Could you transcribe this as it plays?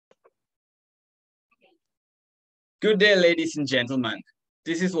Good day, ladies and gentlemen.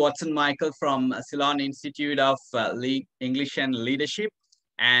 This is Watson Michael from Ceylon Institute of English and Leadership.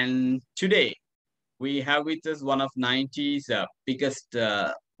 And today we have with us one of 90's biggest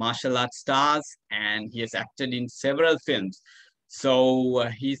martial arts stars, and he has acted in several films. So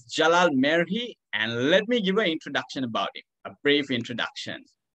he's Jalal Merhi, and let me give an introduction about him, a brief introduction.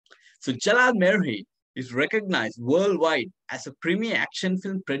 So Jalal Merhi is recognized worldwide as a premier action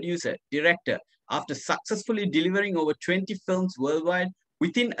film producer, director, after successfully delivering over 20 films worldwide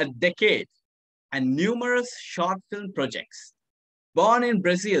within a decade and numerous short film projects. Born in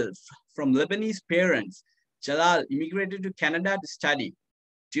Brazil from Lebanese parents, Jalal immigrated to Canada to study.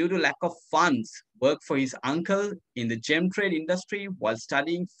 Due to lack of funds, worked for his uncle in the gem trade industry while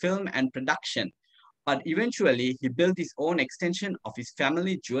studying film and production. But eventually, he built his own extension of his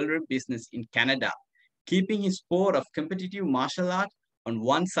family jewelry business in Canada, keeping his sport of competitive martial art on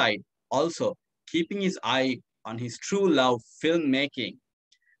one side, also keeping his eye on his true love, filmmaking.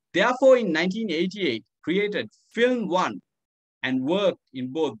 Therefore, in 1988, created Film One and worked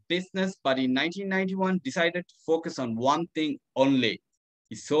in both business, but in 1991 decided to focus on one thing only.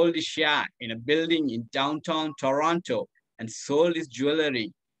 He sold his share in a building in downtown Toronto and sold his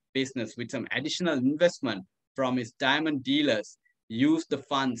jewelry business with some additional investment from his diamond dealers. He used the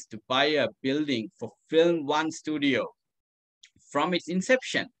funds to buy a building for Film One Studio. From its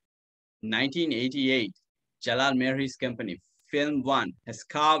inception, 1988, Jalal Merhi's company, Film One, has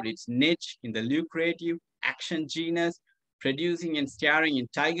carved its niche in the lucrative action genres, producing and starring in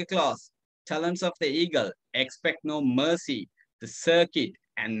Tiger Claws, Talons of the Eagle, Expect No Mercy, The Circuit,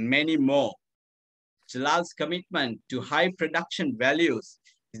 and many more. Jalal's commitment to high production values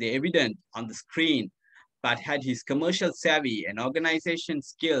is evident on the screen, but had his commercial savvy and organization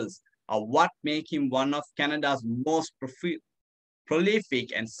skills are what make him one of Canada's most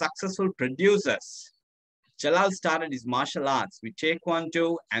prolific and successful producers. Jalal started his martial arts with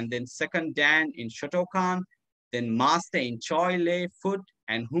Taekwondo and then second Dan in Shotokan, then master in Choi Lei Foot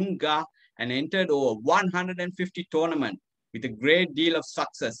and Hunga, and entered over 150 tournaments with a great deal of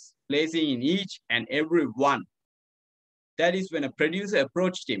success, placing in each and every one. That is when a producer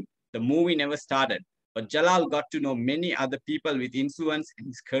approached him. The movie never started, but Jalal got to know many other people with influence and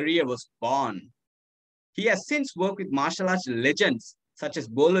his career was born. He has since worked with martial arts legends such as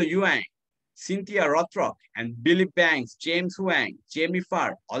Bolo Yuang, Cynthia Rothrock, and Billy Banks, James Huang, Jamie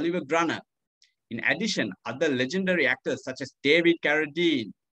Farr, Oliver Grunner. In addition, other legendary actors such as David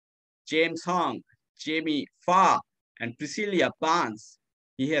Carradine, James Hong, Jamie Farr, and Priscilla Barnes.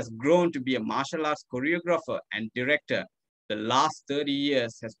 He has grown to be a martial arts choreographer and director. The last 30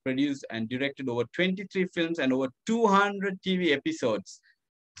 years has produced and directed over 23 films and over 200 TV episodes.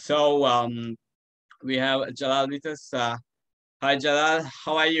 So we have Jalal with us. Hi, Jalal.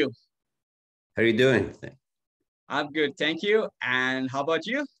 How are you? How are you doing? I'm good. Thank you. And how about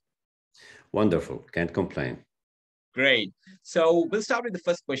you? Wonderful. Can't complain. Great. So we'll start with the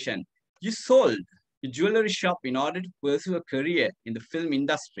first question. You sold your jewelry shop in order to pursue a career in the film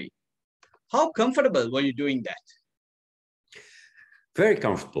industry. How comfortable were you doing that? Very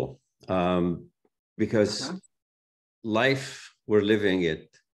comfortable, because life, we're living it.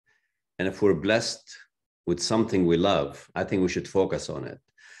 And if we're blessed with something we love, I think we should focus on it.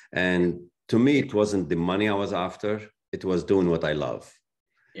 And to me, it wasn't the money I was after. It was doing what I love.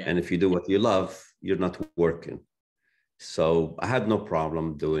 Yeah. And if you do what you love, you're not working. So I had no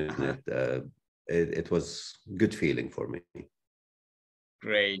problem doing it. It was good feeling for me.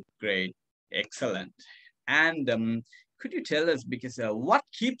 Great, great. Excellent. And could you tell us, because what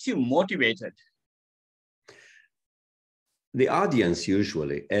keeps you motivated? The audience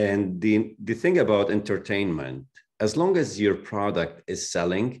usually. And the thing about entertainment, as long as your product is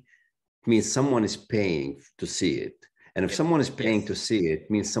selling, it means someone is paying to see it. And if someone is paying to see it,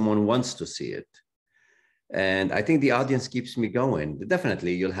 it means someone wants to see it. And I think the audience keeps me going.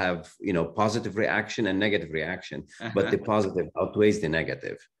 Definitely, you'll have, positive reaction and negative reaction, but the positive outweighs the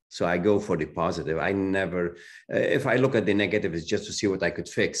negative. So I go for the positive. I never, if I look at the negative, it's just to see what I could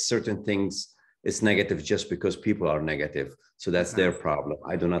fix. Certain things, it's negative just because people are negative. So that's their problem.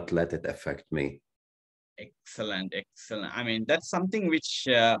 I do not let it affect me. Excellent, excellent. I mean, that's something which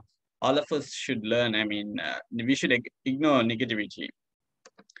all of us should learn. I mean, we should ignore negativity.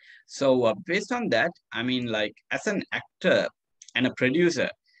 So based on that, I mean, like as an actor and a producer,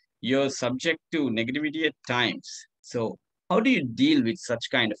 you're subject to negativity at times. So how do you deal with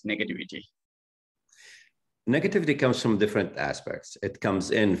such kind of negativity? Negativity comes from different aspects. It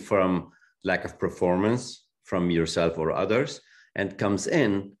comes in from lack of performance from yourself or others, and comes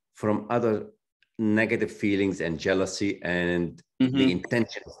in from other negative feelings and jealousy and the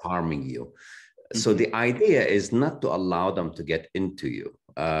intention of harming you. So the idea is not to allow them to get into you.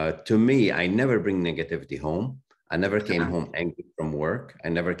 To me, I never bring negativity home. I never came home angry from work. I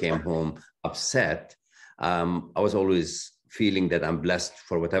never came home upset. I was always feeling that I'm blessed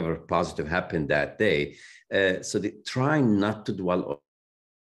for whatever positive happened that day. So try not to dwell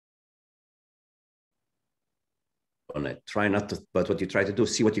on it. Try not to, but what you try to do,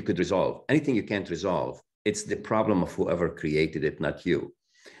 see what you could resolve. Anything you can't resolve, it's the problem of whoever created it, not you.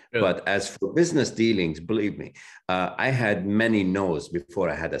 True. But as for business dealings, believe me, I had many no's before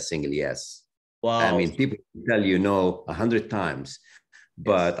I had a single yes. Wow. I mean, people tell you no 100 times,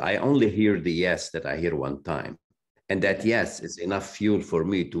 but Yes. I only hear the yes that I hear one time. And that yes is enough fuel for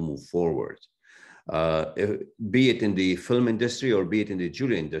me to move forward. Be it in the film industry or be it in the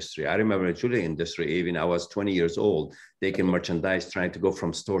jewelry industry. I remember in the jewelry industry, even I was 20 years old, taking merchandise, trying to go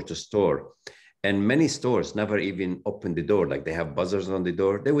from store to store. And many stores never even open the door. Like they have buzzers on the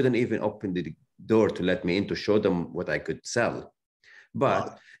door. They wouldn't even open the door to let me in to show them what I could sell.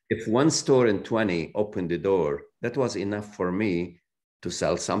 But if one store in 20 opened the door, that was enough for me to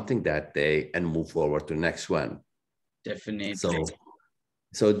sell something that day and move forward to the next one. Definitely.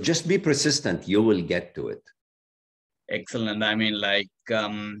 So just be persistent. You will get to it. Excellent. I mean, like,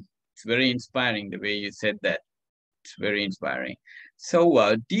 it's very inspiring the way you said that. It's very inspiring.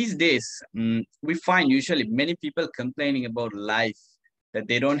 So these days, we find usually many people complaining about life, that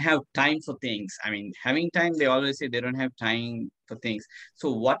they don't have time for things. I mean, having time, they always say they don't have time for things.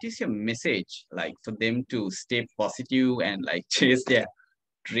 So what is your message like for them to stay positive and like chase their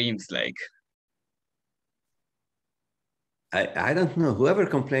dreams? Like, I don't know. Whoever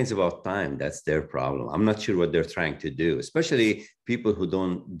complains about time, that's their problem. I'm not sure what they're trying to do, especially people who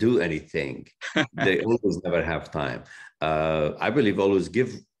don't do anything. They always never have time. I believe always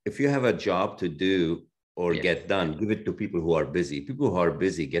give, if you have a job to do or get done, give it to people who are busy. People who are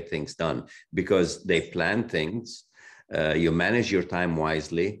busy get things done because they plan things. You manage your time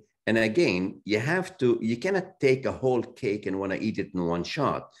wisely. And again, you cannot take a whole cake and want to eat it in one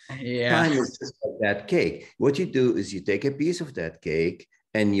shot. yeah, Time is just like that cake. What you do is you take a piece of that cake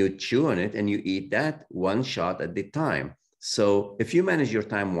and you chew on it and you eat that one shot at the time. So if you manage your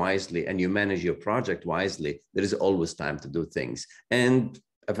time wisely and you manage your project wisely, there is always time to do things. And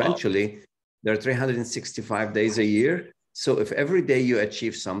eventually, there are 365 days a year. So if every day you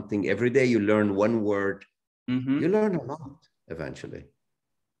achieve something, every day you learn one word, you learn a lot eventually.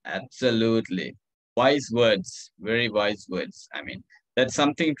 absolutely. Wise words, very wise words. I mean, that's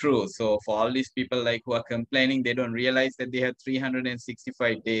something true. So for all these people like who are complaining, they don't realize that they have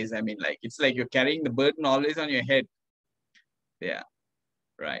 365 days. I mean, like it's like you're carrying the burden always on your head. Yeah,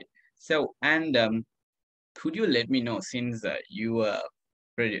 right. So and could you let me know, since you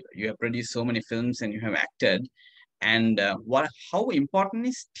have produced so many films and you have acted, and how important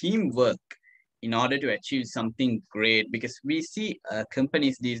is teamwork in order to achieve something great? Because we see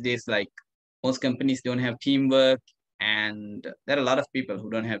companies these days, like most companies don't have teamwork, and there are a lot of people who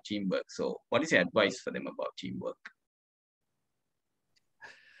don't have teamwork. So what is your advice for them about teamwork?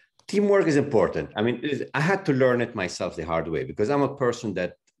 Teamwork is important. I mean, I had to learn it myself the hard way because I'm a person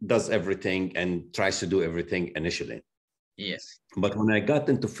that does everything and tries to do everything initially. Yes. But when I got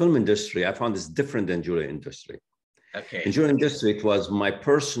into film industry, I found it's different than jewelry industry. Okay. In jewelry industry, it was my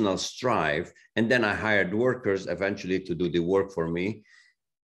personal strive, and then I hired workers eventually to do the work for me.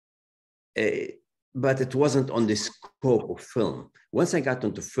 But it wasn't on the scope of film. Once I got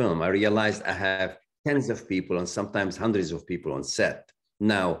into film, I realized I have tens of people and sometimes hundreds of people on set.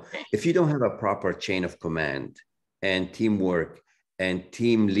 Now, if you don't have a proper chain of command and teamwork and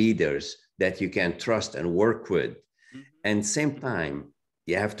team leaders that you can trust and work with, and same time,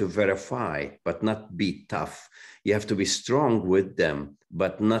 you have to verify, but not be tough. You have to be strong with them,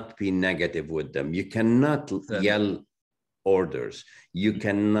 but not be negative with them. You cannot yell orders. You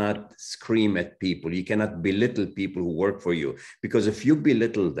cannot scream at people. You cannot belittle people who work for you, because if you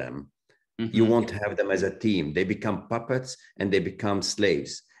belittle them, you won't have them as a team. They become puppets and they become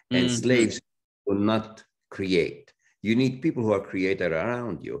slaves. And slaves will not create. You need people who are creator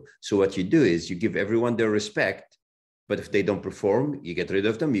around you. So what you do is you give everyone their respect, but if they don't perform, you get rid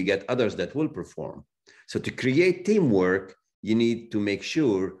of them. You get others that will perform. So to create teamwork, you need to make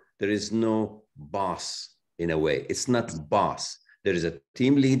sure there is no boss in a way. It's not boss. There is a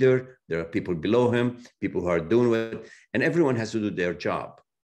team leader. There are people below him, people who are doing it, and everyone has to do their job.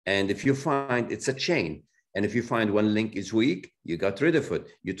 And if you find it's a chain, and if you find one link is weak, you got rid of it.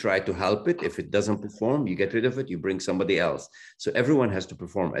 You try to help it. If it doesn't perform, you get rid of it. You bring somebody else. So everyone has to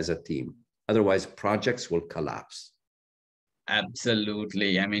perform as a team. Otherwise, projects will collapse.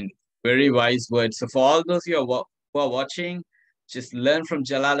 Absolutely. I mean, very wise words. So for all those who are watching, just learn from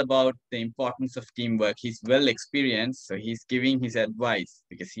Jalal about the importance of teamwork. He's well experienced, so he's giving his advice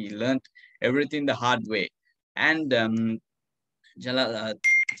because he learned everything the hard way. And Jalal,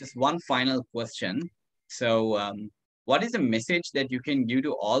 just one final question. So, what is a message that you can give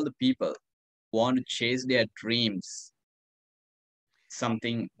to all the people who want to chase their dreams?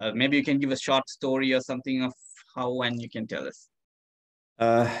 Something, maybe you can give a short story or something of how, and you can tell us.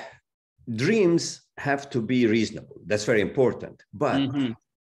 Uh, Dreams have to be reasonable. That's very important. But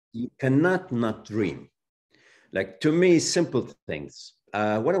you cannot not dream. Like, to me, simple things.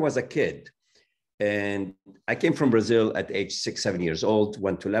 When I was a kid, and I came from Brazil at age 6, 7 years old,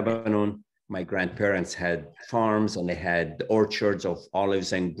 went to Lebanon. My grandparents had farms and they had orchards of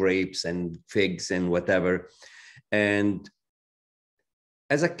olives and grapes and figs and whatever. And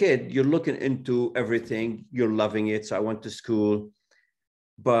as a kid, you're looking into everything, you're loving it. So I went to school.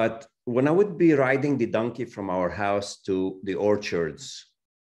 But when I would be riding the donkey from our house to the orchards,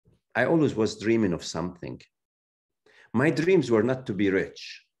 I always was dreaming of something. My dreams were not to be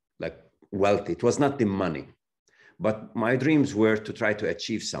rich, like wealthy. It was not the money, but my dreams were to try to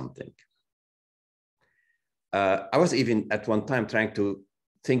achieve something. I was even at one time trying to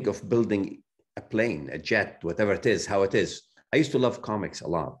think of building a plane, a jet, whatever it is, how it is. I used to love comics a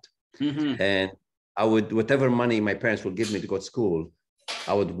lot. And I would, whatever money my parents would give me to go to school,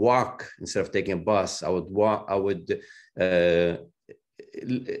 I would walk instead of taking a bus. I would walk, I would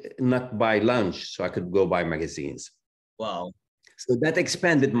not buy lunch so I could go buy magazines. Wow. So that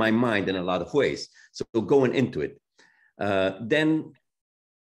expanded my mind in a lot of ways. So going into it, then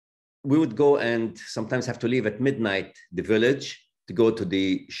we would go and sometimes have to leave at midnight, the village, to go to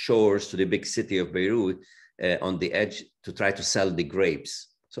the shores, to the big city of Beirut on the edge to try to sell the grapes.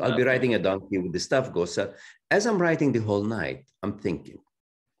 So I'll be riding a donkey with the stuff, go sell. As I'm riding the whole night, I'm thinking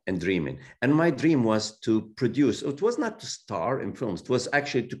and dreaming. And my dream was to produce, it was not to star in films, it was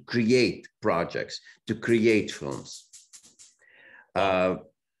actually to create projects, to create films.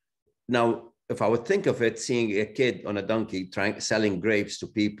 Now, if I would think of it, seeing a kid on a donkey selling grapes to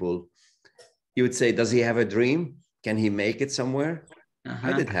people, you would say, does he have a dream? Can he make it somewhere?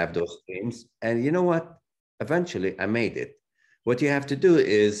 I did have those dreams. And you know what? Eventually, I made it. What you have to do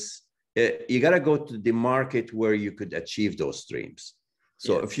is you got to go to the market where you could achieve those dreams.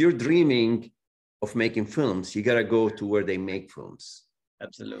 So if you're dreaming of making films, you got to go to where they make films.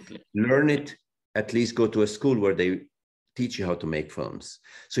 Absolutely. Learn it, at least go to a school where they teach you how to make films.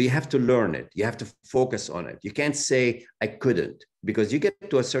 So you have to learn it. You have to focus on it. You can't say, I couldn't, because you get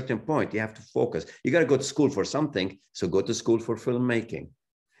to a certain point, you have to focus. You got to go to school for something. So go to school for filmmaking.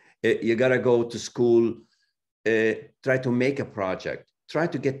 You got to go to school, try to make a project. Try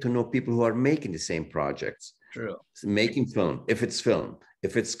to get to know people who are making the same projects. True. Making film, if it's film.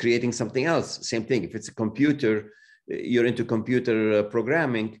 If it's creating something else, same thing. If it's a computer, you're into computer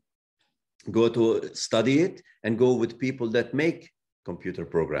programming, go to study it and go with people that make computer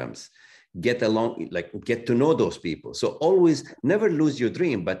programs. Get along, like get to know those people. So always never lose your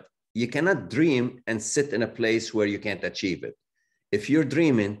dream, but you cannot dream and sit in a place where you can't achieve it. If you're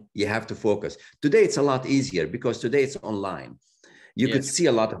dreaming, you have to focus. Today, it's a lot easier because today it's online. You could see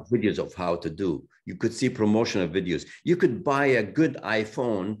a lot of videos of how to do. You could see promotional videos. You could buy a good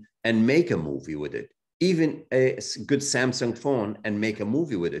iPhone and make a movie with it. Even a good Samsung phone and make a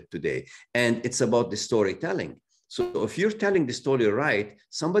movie with it today. And it's about the storytelling. So if you're telling the story right,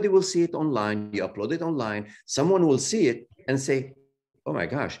 somebody will see it online, you upload it online, someone will see it and say, oh my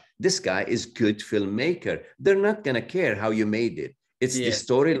gosh, this guy is good filmmaker. They're not gonna care how you made it. It's the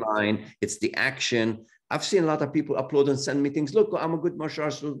storyline, it's the action. I've seen a lot of people upload and send me things. Look, I'm a good martial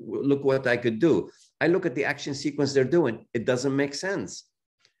artist. Look what I could do. I look at the action sequence they're doing. It doesn't make sense.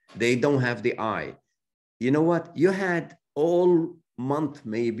 They don't have the eye. You know what? You had all month,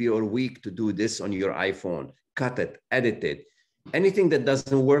 maybe, or week to do this on your iPhone. Cut it, edit it. Anything that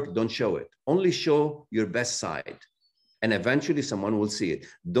doesn't work, don't show it. Only show your best side. And eventually someone will see it.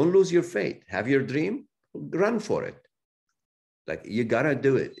 Don't lose your faith. Have your dream, run for it. Like, you gotta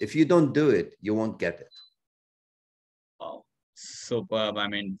do it. If you don't do it, you won't get it. Wow, superb. I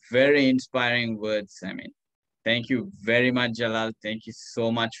mean, very inspiring words. I mean, thank you very much, Jalal. Thank you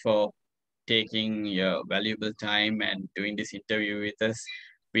so much for taking your valuable time and doing this interview with us.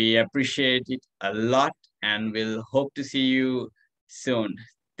 We appreciate it a lot and we'll hope to see you soon.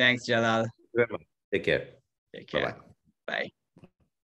 Thanks, Jalal. Take care. Take care. Bye-bye. Bye.